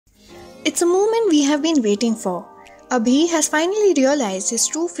It's a moment we have been waiting for. Abhi has finally realized his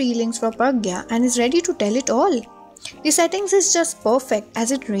true feelings for Pragya and is ready to tell it all. The settings is just perfect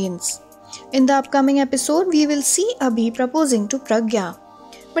as it rains. In the upcoming episode, we will see Abhi proposing to Pragya.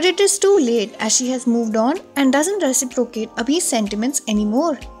 But it is too late as she has moved on and doesn't reciprocate Abhi's sentiments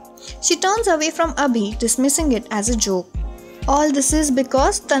anymore. She turns away from Abhi, dismissing it as a joke. All this is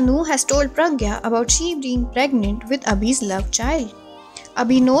because Tanu has told Pragya about she being pregnant with Abhi's love child.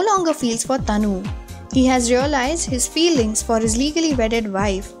 Abhi no longer feels for Tanu. He has realized his feelings for his legally wedded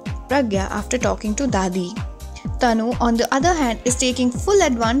wife, Pragya, after talking to Dadi. Tanu, on the other hand, is taking full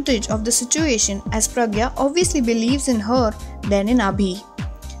advantage of the situation as Pragya obviously believes in her than in Abhi.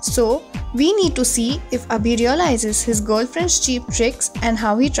 So, we need to see if Abhi realizes his girlfriend's cheap tricks and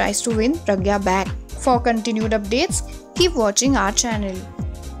how he tries to win Pragya back. For continued updates, keep watching our channel.